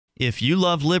If you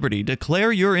love liberty,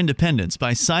 declare your independence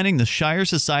by signing the Shire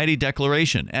Society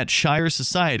Declaration at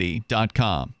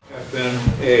shiresociety.com.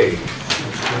 FNA.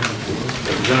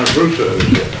 Representative Russo is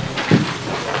here.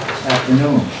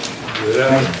 Afternoon. Good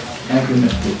afternoon. Thank you,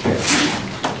 Mr. Chair.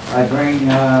 I bring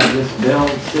this bill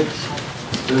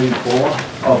 634.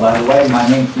 Oh, by the way, my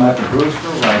name's Michael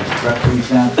Brewster. I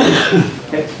represent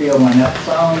Pittsfield and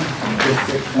Epsom,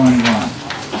 District 21.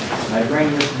 I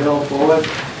bring this bill forward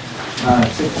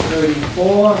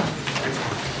 634,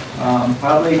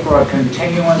 probably for a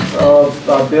continuance of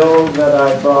a bill that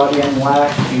I brought in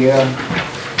last year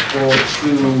to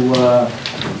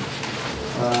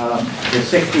the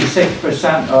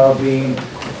 66% of the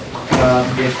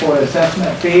court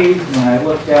assessment fees. When I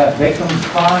looked at victims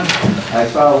fund, I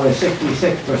saw where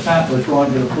 66% was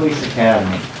going to the police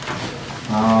academy.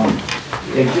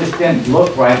 It just didn't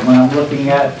look right when I'm looking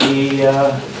at the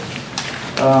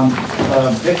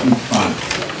victims fund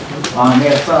on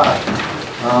their side.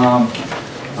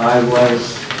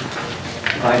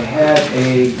 I had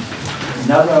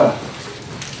another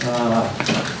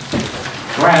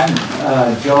friend,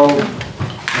 Joe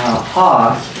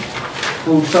Haas,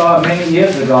 who saw many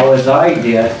years ago, as I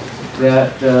did,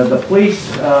 that the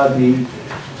police,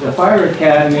 the fire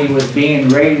academy was being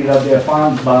raided of their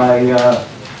funds by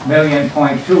 $1.2 million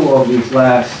over these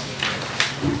last,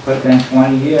 but then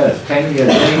 20 years, 10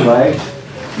 years anyway.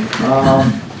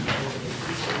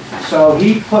 So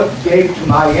he gave to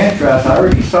my interest. I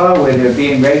already saw where they're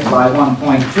being raised by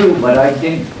 1.2, but I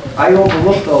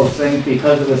overlooked those things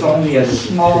because it was only a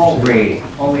small rate,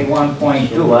 only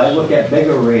 1.2. I look at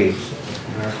bigger rates.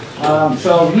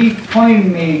 So he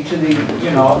pointed me to the,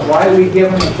 why are we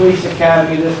giving the police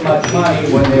academy this much money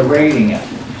when they're raiding it?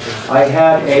 I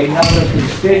had another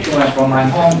constituent from my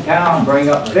hometown bring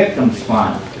up victims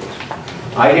fund.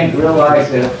 I didn't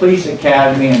realize that a police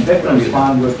academy and victims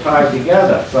fund were tied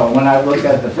together. So when I looked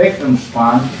at the victims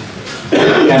fund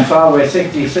and saw where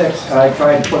 66, I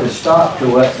tried to put a stop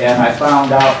to it, and I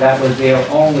found out that was their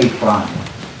only fund.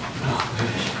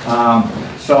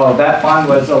 So that fund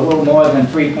was a little more than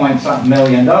 $3.something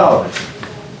million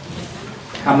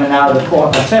coming out of the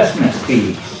court assessment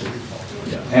fees.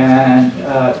 And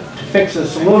to fix a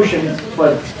solution for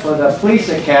the police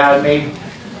academy,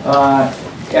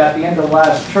 at the end of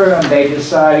last term, they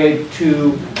decided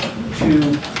to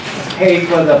pay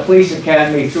for the police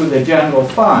academy through the general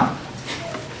fund,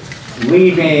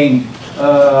 leaving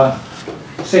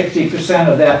 60%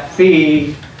 of that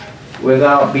fee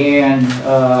without being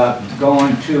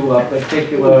going to a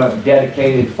particular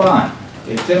dedicated fund.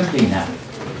 It's empty now.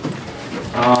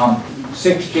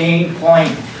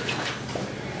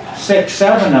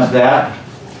 16.67 of that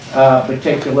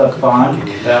particular fund,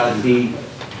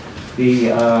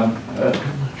 the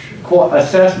court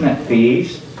assessment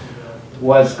fees,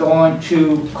 was going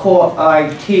to court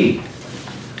IT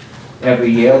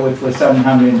every year, which was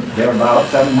about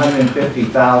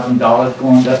 $750,000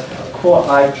 going to court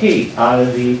IT out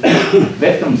of the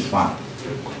victims fund.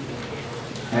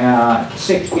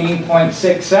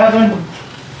 16.67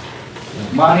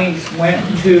 monies went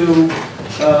to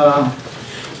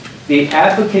the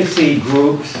advocacy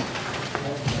group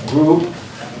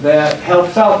that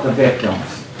helps out the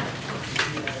victims.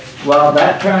 Well,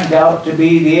 that turned out to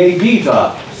be the AG's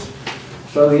office.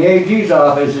 So the AG's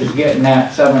office is getting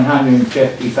that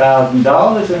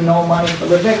 $750,000 and no money for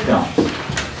the victims.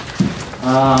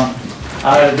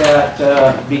 Out of that,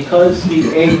 because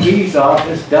the AG's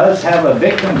office does have a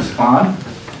victims fund,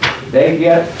 they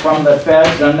get from the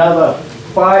feds another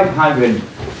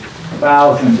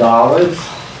 $500,000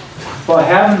 for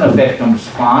having a victims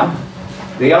fund.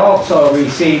 They also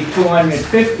receive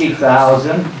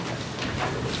 $250,000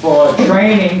 for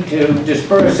training to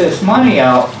disperse this money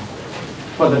out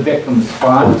for the victims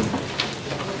fund,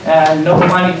 and no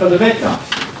money for the victims.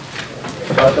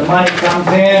 But the money comes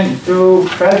in through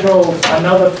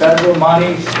another federal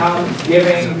money comes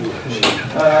giving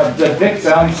the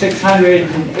victim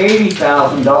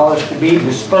 $680,000 to be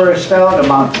dispersed out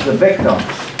amongst the victims.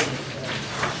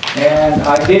 And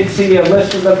I did see a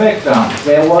list of the victims.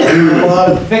 There wasn't a lot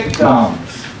of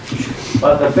victims,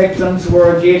 but the victims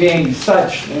were getting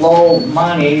such low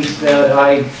money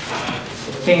that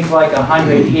seems like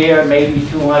 100 here, maybe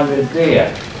 200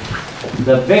 there.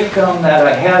 The victim that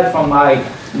I had from my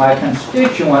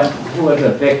constituent, who was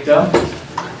a victim,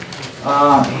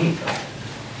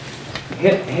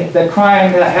 the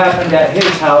crime that happened at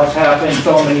his house happened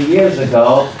so many years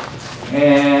ago,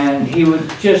 and he would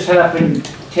just happen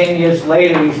 10 years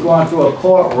later, he's going through a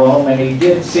courtroom, and he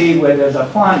did see where there's a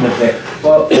fund of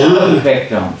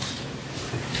victims.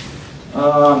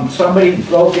 Somebody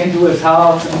broke into his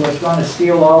house and was going to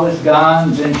steal all his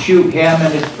guns and shoot him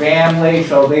and his family,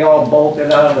 so they all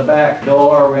bolted out of the back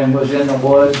door and was in the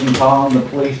woods and calling the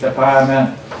police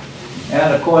department.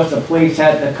 And of course the police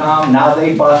had to come. Now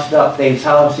they bust up his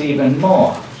house even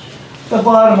more. The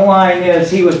bottom line is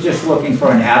he was just looking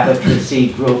for an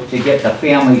advocacy group to get the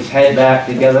family's head back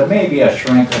together, maybe a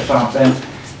shrink or something.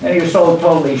 And he was so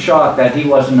totally shocked that he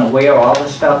wasn't aware of all the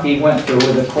stuff he went through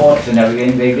with the courts and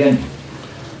everything.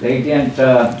 They didn't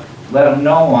let him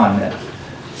know on this.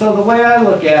 So the way I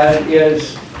look at it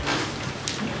is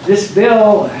this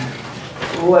bill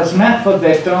was meant for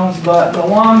victims, but in the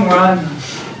long run,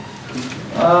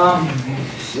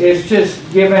 it's just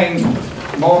giving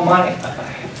more money.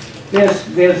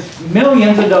 There's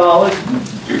millions of dollars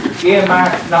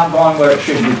earmarked not going where it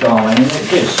should be going, and it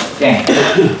just stinks.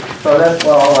 So that's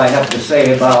all I have to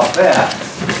say about that.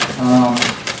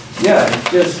 Yeah, it's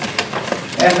just,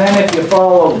 and then if you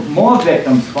follow more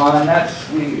victims fund,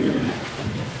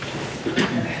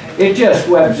 it just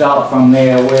webs out from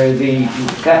there where the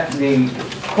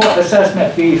court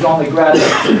assessment fees only grab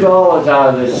 $2 out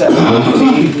of the assessment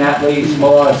fees, and that leaves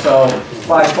more. So if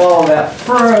I follow that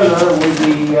further with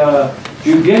the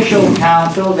Judicial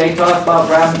Council, they talk about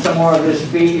grabbing some more of his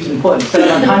fees and putting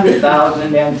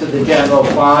 $700,000 into the general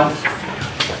fund.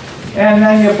 And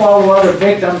then you follow other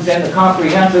victims in the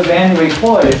comprehensive annual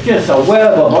report. It's just a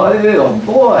web of, oh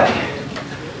boy,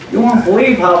 you won't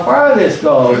believe how far this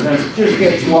goes, and it just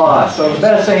gets lost. So the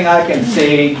best thing I can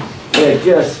see is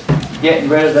just getting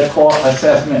rid of the court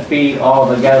assessment fee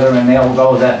altogether, and they'll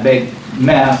go that big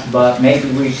mess, but maybe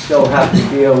we still have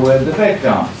to deal with the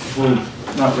victims,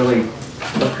 who's not really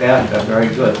looked at very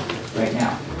good right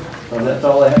now. So that's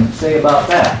all I have to say about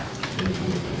that.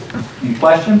 Any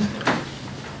questions?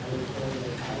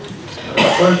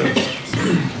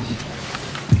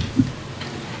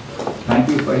 Thank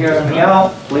you for hearing me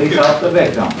out. Please help the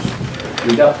victims.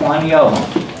 We got plenty of them.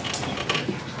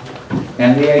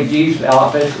 And the AG's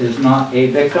office is not a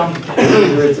victim,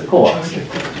 neither is the court.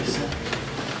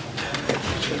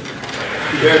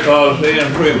 Chair calls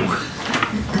Ian Freeman.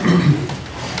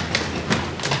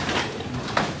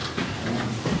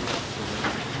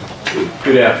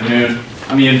 Good afternoon.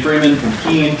 I'm Ian Freeman from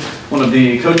Keene, one of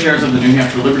the co-chairs of the New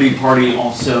Hampshire Liberty Party,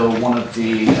 also one of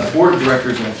the board of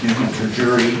directors of New Hampshire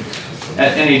Jury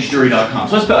at nhjury.com.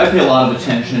 So I pay a lot of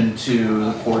attention to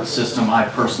the court system. I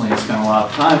personally have spent a lot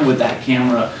of time with that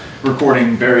camera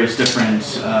recording various different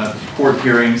court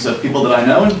hearings of people that I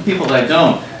know and people that I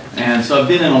don't. And so I've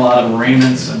been in a lot of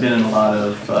arraignments, I've been in a lot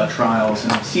of trials,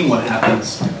 and I've seen what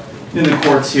happens in the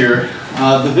courts here.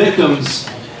 The victims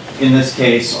in this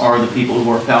case are the people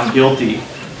who are found guilty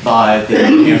by the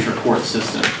New Hampshire court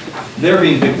system. They're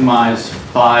being victimized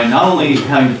by not only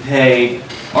having to pay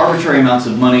arbitrary amounts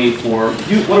of money for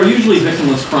what are usually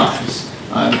victimless crimes.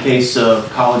 In the case of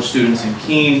college students in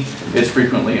Keene, it's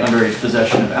frequently underage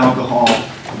possession of alcohol,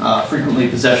 frequently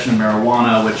possession of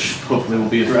marijuana, which hopefully we'll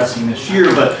be addressing this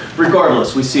year. But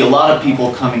regardless, we see a lot of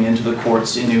people coming into the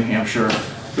courts in New Hampshire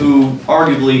who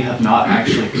arguably have not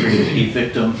actually created a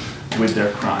victim with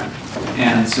their crime.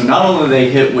 And so not only are they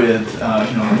hit with,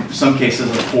 in some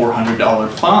cases, a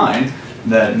 $400 fine,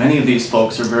 that many of these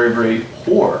folks are very, very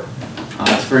poor.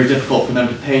 It's very difficult for them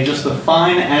to pay just the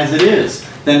fine as it is.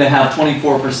 Then to have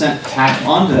 24% tacked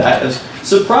onto that as,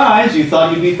 surprise, you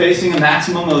thought you'd be facing a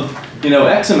maximum of,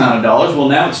 X amount of dollars. Well,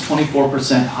 now it's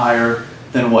 24% higher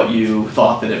than what you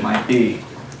thought that it might be.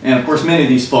 And of course, many of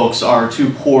these folks are too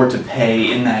poor to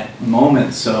pay in that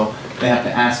moment, so they have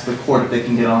to ask the court if they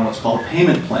can get on what's called a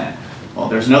payment plan. Well,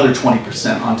 there's another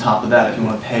 20% on top of that if you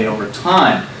want to pay over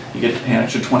time. You get to pay an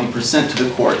extra 20% to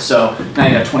the court. So now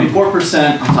you got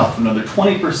 24% on top of another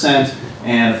 20%,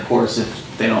 and of course,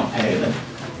 if they don't pay, then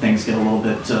things get a little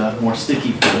bit more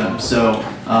sticky for them. So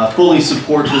fully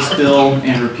support this bill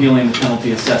and repealing the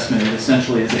penalty assessment. It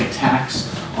essentially is a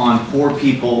tax on poor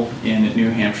people in New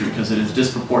Hampshire because it is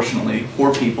disproportionately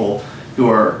poor people who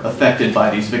are affected by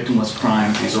these victimless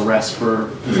crimes, these arrests for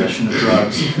possession of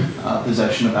drugs,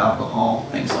 possession of alcohol,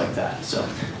 things like that. So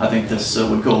I think this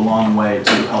would go a long way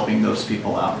to helping those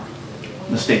people out.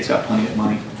 The state's got plenty of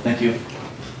money. Thank you.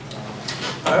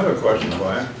 I have a question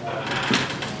for you.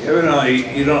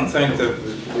 Evidently, you don't think that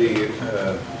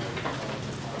the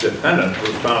defendant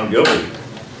who was found guilty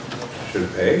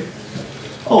should pay?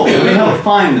 Oh, they have a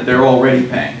fine that they're already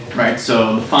paying, right?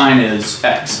 So the fine is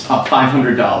X,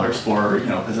 $500 for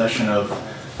possession of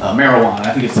marijuana.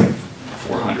 I think it's like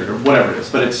 $400 or whatever it is,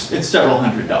 but it's several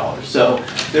 $100s. So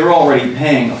they're already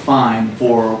paying a fine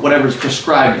for whatever's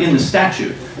prescribed in the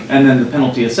statute, and then the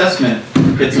penalty assessment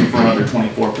hits them for another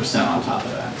 24% on top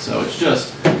of that. So it's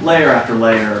just layer after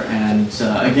layer, and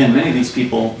again, many of these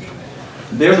people,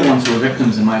 they're the ones who are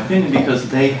victims, in my opinion, because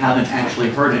they haven't actually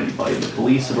hurt anybody. The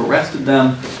police have arrested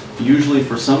them, usually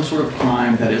for some sort of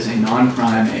crime that is a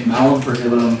non-crime, a malum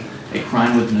prohibitum, a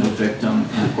crime with no victim.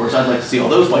 And of course, I'd like to see all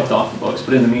those wiped off the books,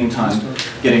 but in the meantime,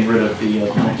 getting rid of the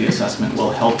penalty assessment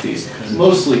will help these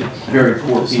mostly very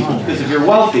poor people. Because if you're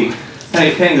wealthy,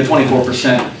 paying the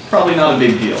 24%, probably not a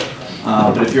big deal.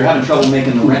 But if you're having trouble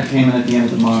making the rent payment at the end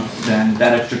of the month, then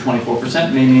that extra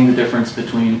 24% may mean the difference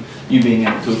between you being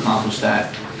able to accomplish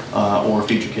that or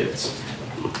feed your kids.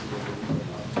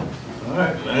 All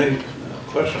right, any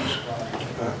questions?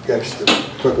 Yeah, just a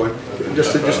quick one.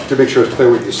 Just to make sure it's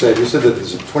clear what you said that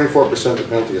there's a 24% of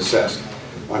penalty assessed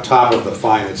on top of the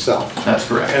fine itself. That's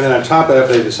correct. And then on top of that, if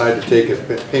they decide to take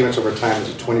payments over time,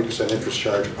 there's a 20% interest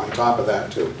charge on top of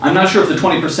that too. I'm not sure if the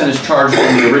 20% is charged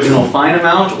on the original fine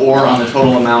amount or on the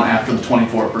total amount after the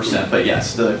 24%, but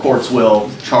yes, the courts will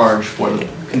charge for the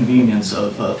convenience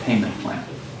of a payment plan.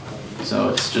 So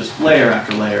it's just layer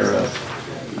after layer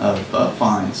of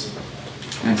fines.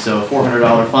 And so a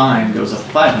 $400 fine goes up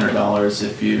to $500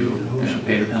 if you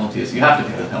pay the penalty. You have to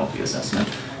pay the penalty assessment.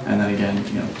 And then again,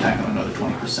 tack on another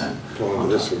 20%. Going on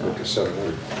to this, we'll go to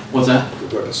 700. What's that? We'll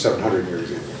go to 700 in your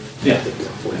example. Yeah.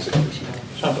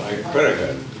 46%. Something like a credit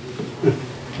card.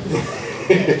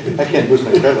 I can't lose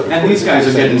my credit. And these guys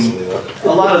are getting,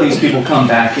 a lot of these people come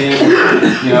back in.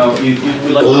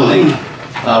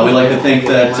 We like to think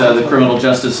that the criminal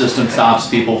justice system stops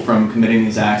people from committing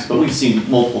these acts, but we've seen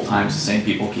multiple times the same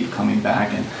people keep coming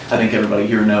back, and I think everybody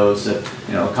here knows that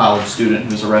a college student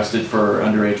who's arrested for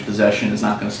underage possession is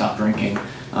not going to stop drinking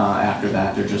after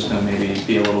that. They're just going to maybe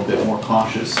be a little bit more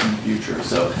cautious in the future.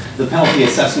 So the penalty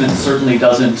assessment certainly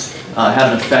doesn't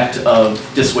have an effect of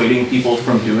dissuading people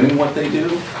from doing what they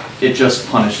do. It just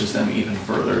punishes them even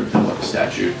further than what the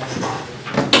statute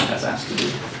has asked to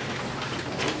do.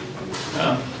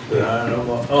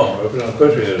 Of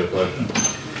course we had a question.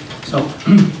 So,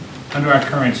 under our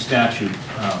current statute,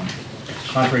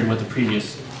 contrary to what the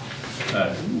previous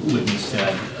witness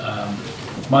said,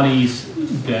 monies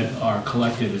that are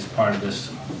collected as part of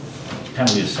this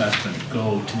penalty assessment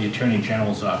go to the Attorney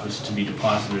General's office to be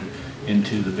deposited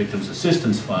into the Victims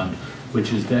Assistance Fund,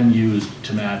 which is then used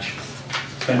to match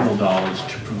federal dollars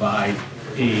to provide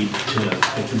aid to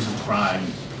victims of crime,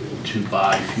 to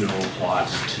buy funeral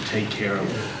plots, to take care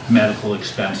of medical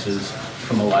expenses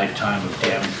from a lifetime of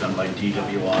damage done by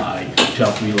DWI, to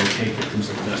help relocate victims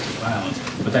of domestic violence.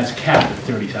 But that's capped at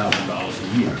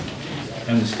 $30,000 a year.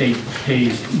 And the state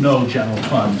pays no general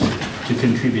funds to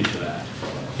contribute to that.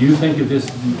 Do you think if this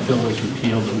bill is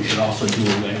repealed that we should also do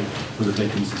away with the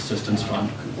Victims Assistance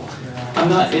Fund? I'm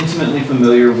not intimately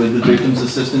familiar with the Victims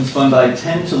Assistance Fund, but I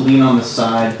tend to lean on the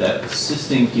side that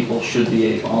assisting people should be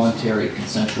a voluntary,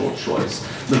 consensual choice.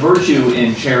 The virtue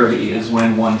in charity is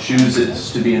when one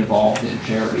chooses to be involved in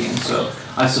charity, and so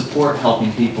I support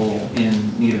helping people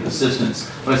in need of assistance,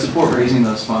 but I support raising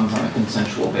those funds on a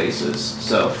consensual basis.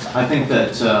 So I think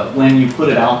that when you put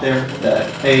it out there that,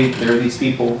 hey, there are these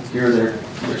people, here are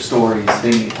their stories,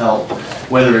 they need help,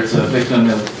 whether it's a victim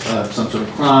of some sort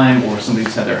of crime or somebody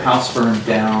who's had their house burned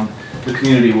down, the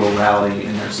community will rally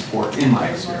in their support, in my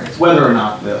experience. Whether or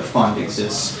not the fund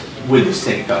exists with the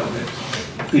state government,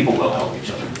 people will help each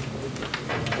other.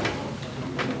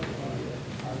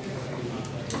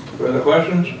 Further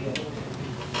questions?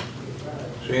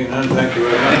 Seeing none, thank you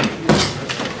very much.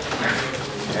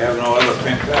 I have no other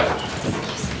pink cards.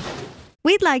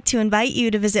 We'd like to invite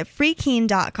you to visit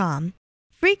freekeen.com.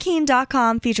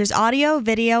 Freekeen.com features audio,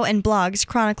 video, and blogs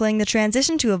chronicling the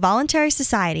transition to a voluntary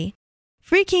society.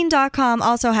 Freekeen.com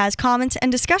also has comments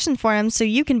and discussion forums so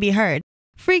you can be heard.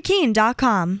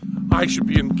 Freekeen.com. I should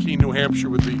be in Keene, New Hampshire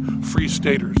with the Free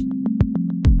Staters.